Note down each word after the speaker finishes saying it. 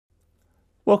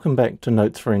Welcome back to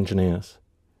Notes for Engineers.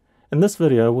 In this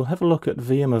video we'll have a look at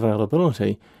VM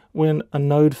availability when a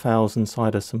node fails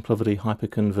inside a SimpliVity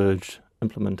hyperconverged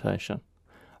implementation.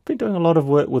 I've been doing a lot of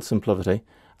work with SimpliVity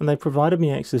and they provided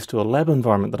me access to a lab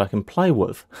environment that I can play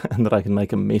with and that I can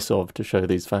make a mess of to show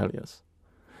these failures.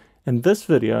 In this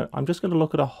video I'm just going to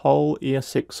look at a whole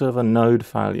ESX server node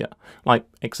failure, like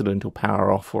accidental power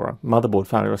off or a motherboard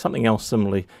failure or something else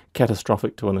similarly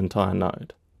catastrophic to an entire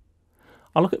node.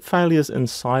 I'll look at failures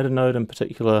inside a node, in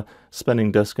particular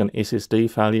spinning disk and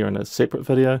SSD failure in a separate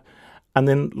video, and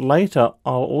then later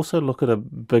I'll also look at a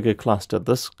bigger cluster.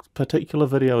 This particular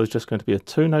video is just going to be a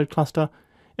 2-node cluster.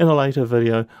 In a later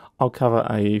video I'll cover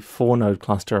a 4-node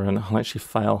cluster and I'll actually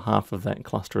fail half of that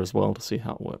cluster as well to see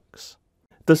how it works.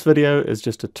 This video is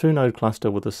just a 2-node cluster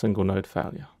with a single node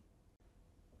failure.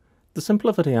 The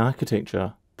SimpliVity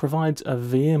architecture provides a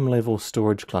VM level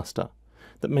storage cluster.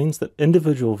 That means that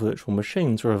individual virtual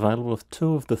machines are available if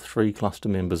 2 of the 3 cluster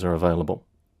members are available.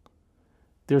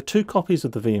 There are 2 copies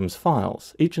of the VM's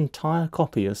files. Each entire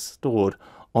copy is stored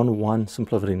on one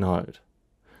SimpliVity node.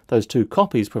 Those 2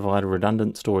 copies provide a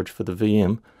redundant storage for the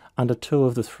VM under 2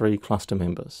 of the 3 cluster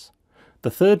members.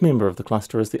 The third member of the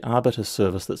cluster is the arbiter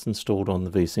service that's installed on the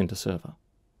vCenter server.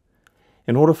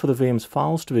 In order for the VM's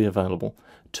files to be available,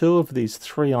 2 of these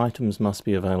 3 items must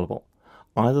be available,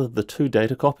 either the 2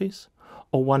 data copies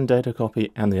or 1 data copy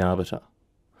and the arbiter.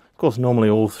 Of course, normally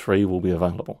all 3 will be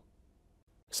available.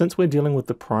 Since we're dealing with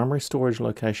the primary storage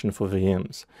location for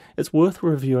VMs, it's worth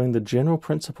reviewing the general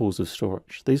principles of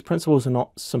storage. These principles are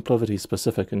not SimpliVity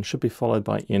specific and should be followed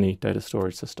by any data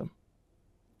storage system.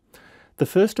 The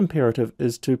first imperative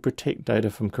is to protect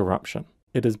data from corruption.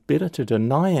 It is better to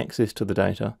deny access to the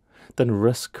data than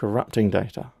risk corrupting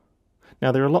data.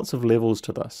 Now there are lots of levels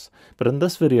to this, but in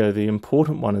this video the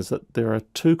important one is that there are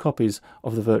 2 copies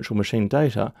of the virtual machine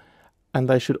data and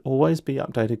they should always be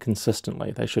updated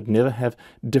consistently. They should never have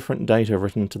different data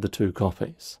written to the 2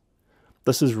 copies.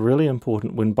 This is really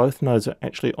important when both nodes are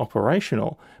actually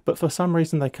operational, but for some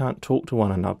reason they can't talk to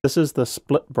one another. This is the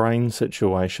split brain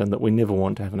situation that we never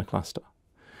want to have in a cluster.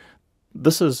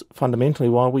 This is fundamentally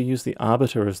why we use the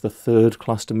arbiter as the 3rd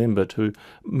cluster member to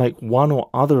make one or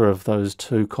other of those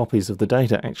 2 copies of the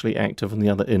data actually active and the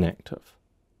other inactive.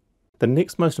 The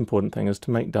next most important thing is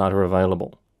to make data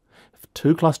available. If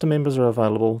 2 cluster members are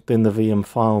available, then the VM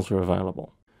files are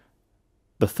available.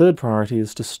 The third priority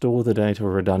is to store the data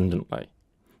redundantly.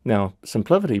 Now,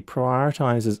 SimpliVity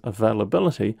prioritizes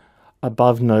availability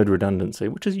above node redundancy,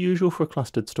 which is usual for a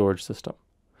clustered storage system.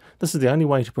 This is the only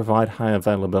way to provide high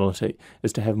availability,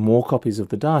 is to have more copies of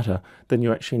the data than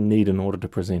you actually need in order to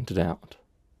present it out.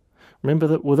 Remember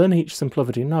that within each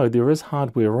SimpliVity node there is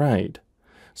hardware RAID,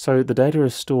 so the data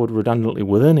is stored redundantly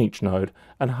within each node,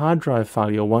 and hard drive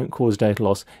failure won't cause data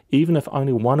loss even if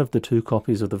only one of the 2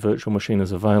 copies of the virtual machine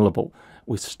is available.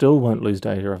 We still won't lose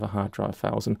data if a hard drive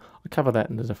fails, and I'll cover that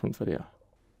in a different video.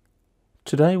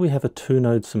 Today we have a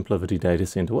 2-node SimpliVity data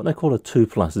center, what they call a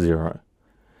 2+0.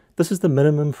 This is the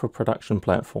minimum for a production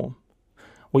platform.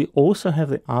 We also have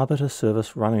the arbiter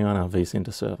service running on our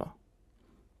vCenter server.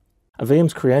 A VM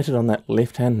is created on that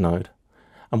left-hand node,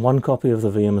 and 1 copy of the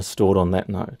VM is stored on that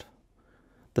node.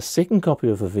 The second copy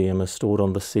of the VM is stored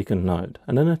on the 2nd node,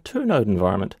 and in a 2-node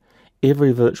environment,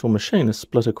 every virtual machine is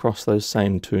split across those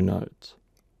same 2 nodes.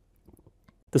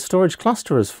 The storage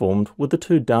cluster is formed with the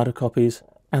 2 data copies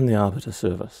and the arbiter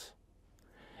service.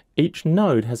 Each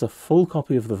node has a full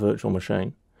copy of the virtual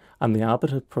machine, and the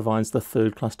arbiter provides the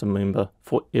 3rd cluster member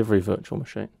for every virtual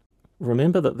machine.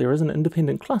 Remember that there is an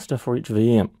independent cluster for each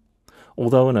VM,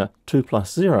 although in a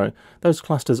 2+0, those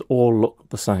clusters all look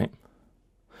the same.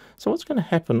 So what's going to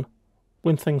happen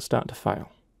when things start to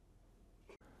fail?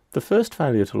 The first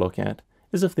failure to look at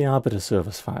is if the arbiter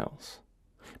service fails.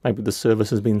 Maybe the service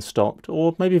has been stopped,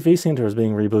 or maybe vCenter is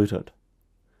being rebooted.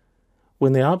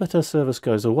 When the arbiter service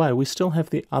goes away, we still have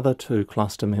the other 2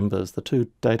 cluster members, the 2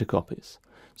 data copies.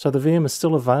 So the VM is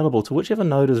still available to whichever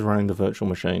node is running the virtual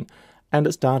machine, and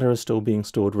its data is still being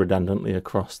stored redundantly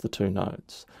across the 2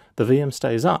 nodes. The VM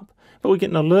stays up, but we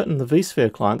get an alert in the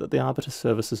vSphere client that the arbiter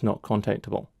service is not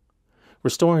contactable.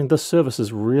 Restoring this service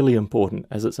is really important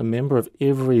as it's a member of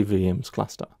every VM's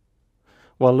cluster.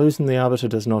 While losing the arbiter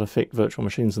does not affect virtual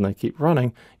machines and they keep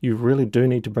running, you really do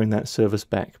need to bring that service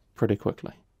back pretty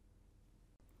quickly.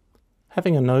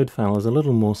 Having a node fail is a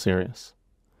little more serious.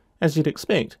 As you'd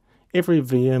expect, every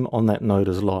VM on that node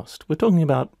is lost. We're talking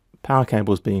about power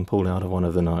cables being pulled out of one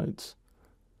of the nodes.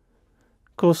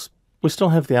 Of course, we still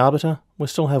have the arbiter, we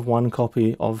still have 1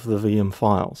 copy of the VM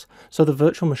files, so the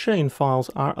virtual machine files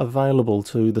are available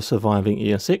to the surviving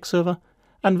ESX server,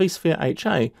 and vSphere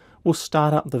HA will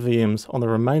start up the VMs on the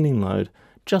remaining node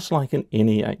just like in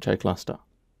any HA cluster.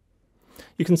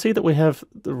 You can see that we have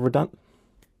the redundancy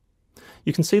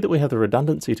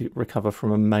to recover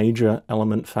from a major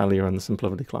element failure in the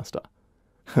SimpliVity cluster.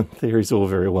 Theory's all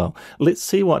very well. Let's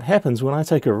see what happens when I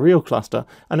take a real cluster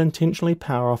and intentionally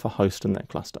power off a host in that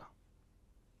cluster.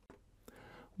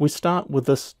 We start with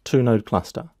this 2-node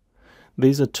cluster.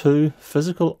 These are 2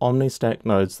 physical OmniStack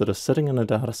nodes that are sitting in a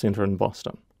data center in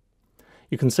Boston.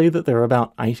 You can see that there are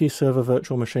about 80 server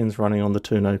virtual machines running on the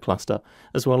 2-node cluster,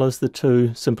 as well as the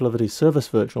 2 SimpliVity service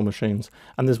virtual machines,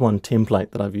 and there's one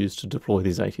template that I've used to deploy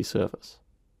these 80 servers.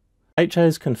 HA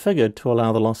is configured to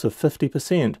allow the loss of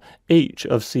 50% each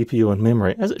of CPU and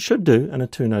memory, as it should do in a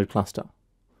 2-node cluster.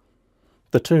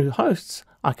 The 2 hosts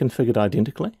are configured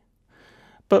identically,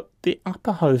 but the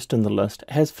upper host in the list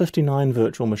has 59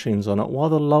 virtual machines on it, while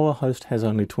the lower host has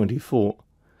only 24.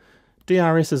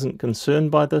 DRS isn't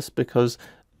concerned by this because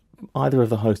either of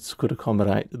the hosts could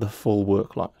accommodate the full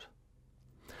workload.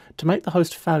 To make the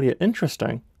host failure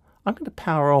interesting, I'm going to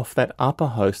power off that upper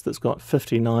host that's got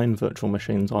 59 virtual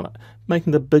machines on it,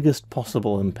 making the biggest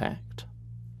possible impact.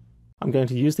 I'm going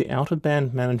to use the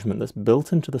out-of-band management that's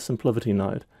built into the SimpliVity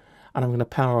node, and I'm going to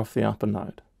power off the upper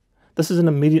node. This is an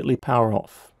immediately power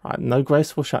off, right? No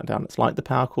graceful shutdown. It's like the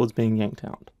power cords being yanked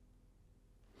out.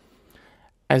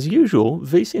 As usual,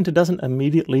 vCenter doesn't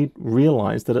immediately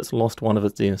realize that it's lost one of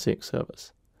its ESX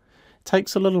servers. It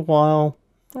takes a little while,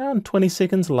 around 20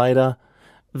 seconds later,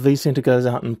 vCenter goes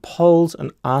out and polls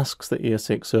and asks the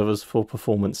ESX servers for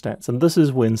performance stats, and this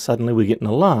is when suddenly we get an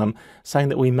alarm saying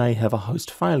that we may have a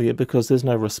host failure because there's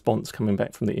no response coming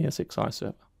back from the ESXi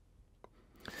server.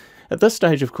 At this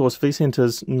stage, of course,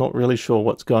 vCenter's not really sure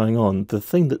what's going on. The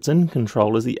thing that's in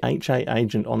control is the HA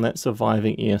agent on that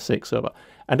surviving ESX server,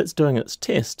 and it's doing its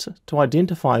tests to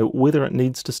identify whether it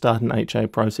needs to start an HA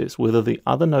process, whether the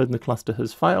other node in the cluster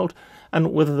has failed,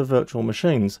 and whether the virtual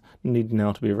machines need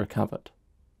now to be recovered.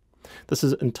 This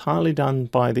is entirely done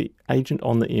by the agent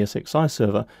on the ESXi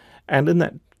server, and in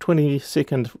that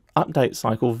 20-second update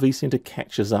cycle, vCenter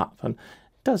catches up, and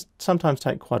it does sometimes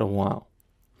take quite a while.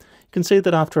 You can see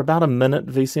that after about a minute,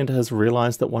 vCenter has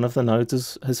realized that one of the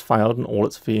nodes has failed and all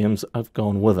its VMs have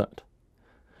gone with it.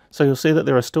 So you'll see that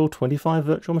there are still 25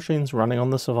 virtual machines running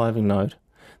on the surviving node.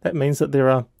 That means that there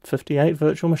are 58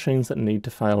 virtual machines that need to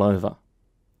fail over.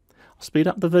 I'll speed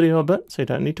up the video a bit so you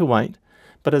don't need to wait,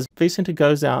 but as vCenter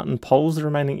goes out and polls the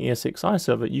remaining ESXi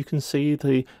server, you can see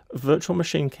the virtual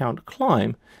machine count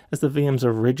climb as the VMs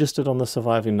are registered on the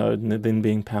surviving node and they're then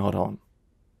being powered on.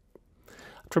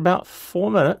 After about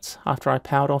 4 minutes after I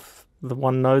powered off the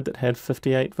one node that had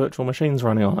 58 virtual machines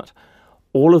running on it,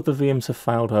 all of the VMs have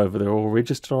failed over. They're all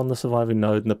registered on the surviving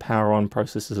node and the power on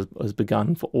process has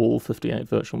begun for all 58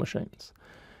 virtual machines.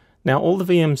 Now all the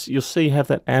VMs you'll see have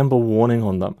that amber warning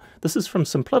on them. This is from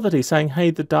SimpliVity saying, hey,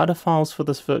 the data files for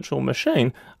this virtual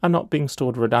machine are not being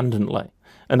stored redundantly,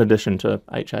 in addition to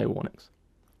HA warnings.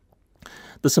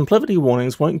 The SimpliVity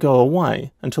warnings won't go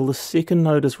away until the second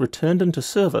node is returned into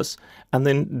service and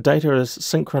then data is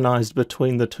synchronized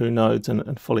between the 2 nodes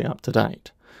and fully up to date.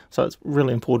 So it's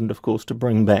really important, of course, to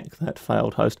bring back that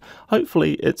failed host.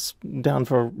 Hopefully it's down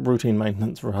for routine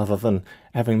maintenance rather than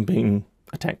having been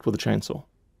attacked with a chainsaw.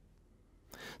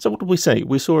 So what did we see?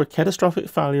 We saw a catastrophic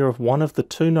failure of one of the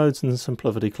 2 nodes in the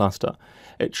SimpliVity cluster.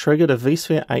 It triggered a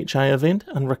vSphere HA event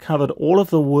and recovered all of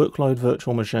the workload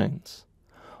virtual machines.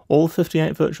 All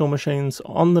 58 virtual machines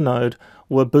on the node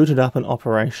were booted up and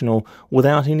operational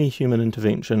without any human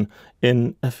intervention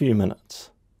in a few minutes.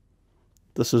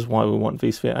 This is why we want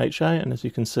vSphere HA, and as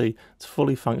you can see, it's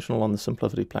fully functional on the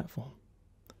SimpliVity platform.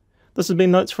 This has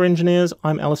been Notes for Engineers.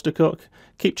 I'm Alistair Cook.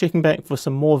 Keep checking back for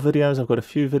some more videos. I've got a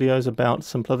few videos about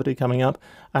SimpliVity coming up,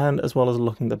 and as well as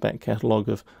looking at the back catalogue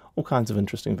of all kinds of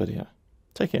interesting video.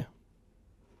 Take care.